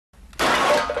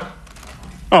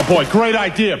Oh, boy, great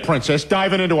idea, Princess,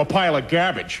 diving into a pile of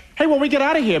garbage. Hey, when we get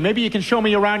out of here, maybe you can show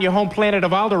me around your home planet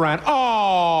of Alderaan.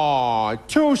 Oh,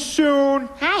 too soon.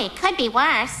 Hey, it could be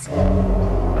worse.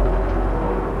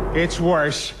 It's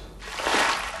worse.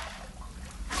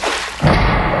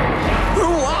 The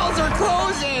walls are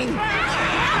closing!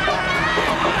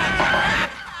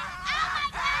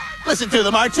 Listen to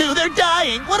them, R2. They're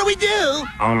dying. What do we do?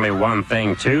 Only one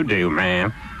thing to do,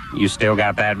 man. You still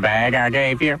got that bag I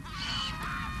gave you?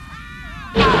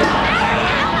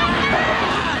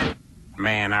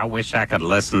 Man, I wish I could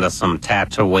listen to some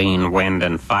Tatooine Wind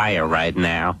and Fire right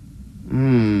now.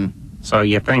 So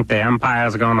you think the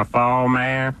Empire's gonna fall,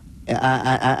 man?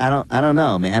 I don't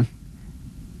know, man.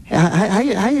 How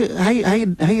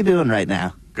you doing right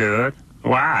now? Good.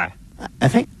 Why? I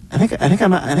think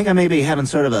I may be having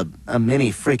sort of a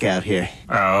mini freak out here.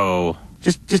 Oh.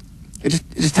 Just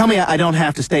tell me I don't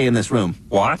have to stay in this room.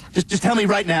 What? Just tell me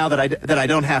right now that I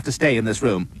don't have to stay in this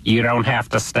room. You don't have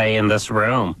to stay in this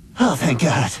room. Oh, thank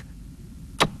God.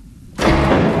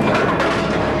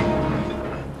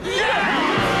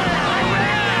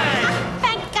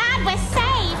 Thank God we're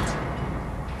saved.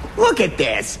 Look at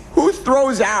this. Who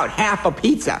throws out half a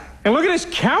pizza? And look at this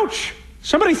couch.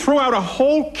 Somebody threw out a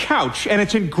whole couch, and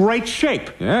it's in great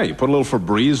shape. Yeah, you put a little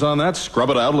Febreze on that,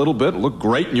 scrub it out a little bit, look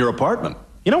great in your apartment.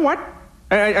 You know what?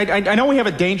 I know we have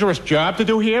a dangerous job to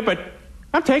do here, but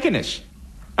I'm taking this.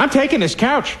 I'm taking this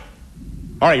couch.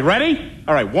 All right, ready?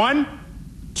 All right, 1,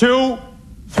 2,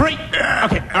 3. Okay, all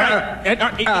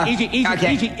right. Easy. All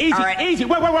right. Easy.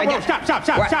 Wait. What? Stop.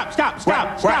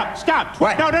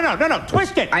 What? No.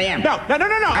 Twist it. I am. No. Other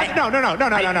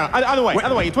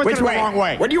way. You twisted it the wrong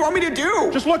way. What do you want me to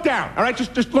do? Just look down. All right,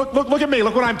 just look at me.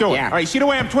 Look what I'm doing. Yeah. All right, see the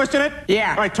way I'm twisting it?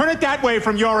 Yeah. All right, turn it that way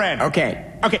from your end. Okay.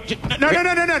 Okay. No. All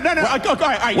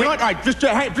right. You know what? All right. Just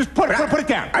put it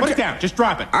down. Put it down. Just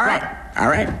drop it. All Drop right. it. All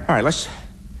right. All right. Let's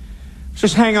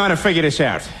just hang on and figure this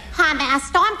out. Huh, there are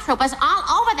stormtroopers all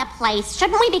over the place.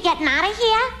 Shouldn't we be getting out of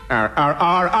here?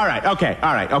 All right. Okay.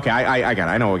 I got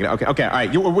it. I know. Okay. All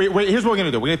right. Here's what we're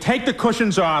gonna do. We're gonna take the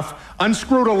cushions off,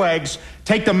 unscrew the legs,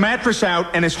 take the mattress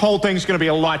out, and this whole thing's gonna be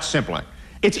a lot simpler.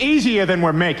 It's easier than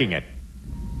we're making it.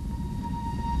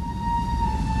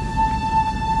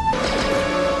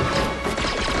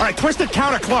 All right, twist it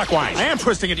counterclockwise. I am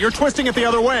twisting it. You're twisting it the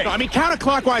other way. No, I mean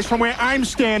counterclockwise from where I'm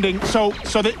standing. So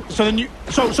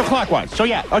clockwise. So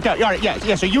yeah. Okay. All right.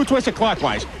 Yeah. So you twist it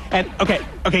clockwise. And okay.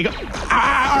 Go. Okay.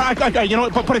 You know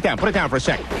what? Put it down. Put it down for a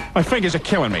sec. My fingers are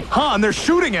killing me. Han, they're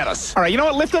shooting at us. All right. You know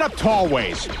what? Lift it up tall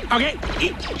ways. Okay.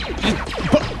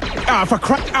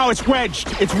 It's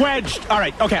wedged. It's wedged. All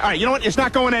right. Okay. All right. You know what? It's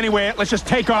not going anywhere. Let's just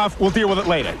take off. We'll deal with it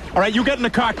later. All right. You get in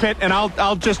the cockpit, and I'll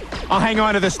hang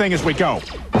on to this thing as we go.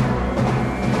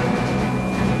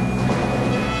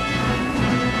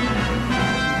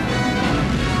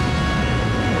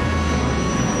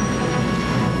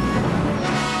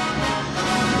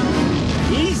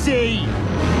 Easy.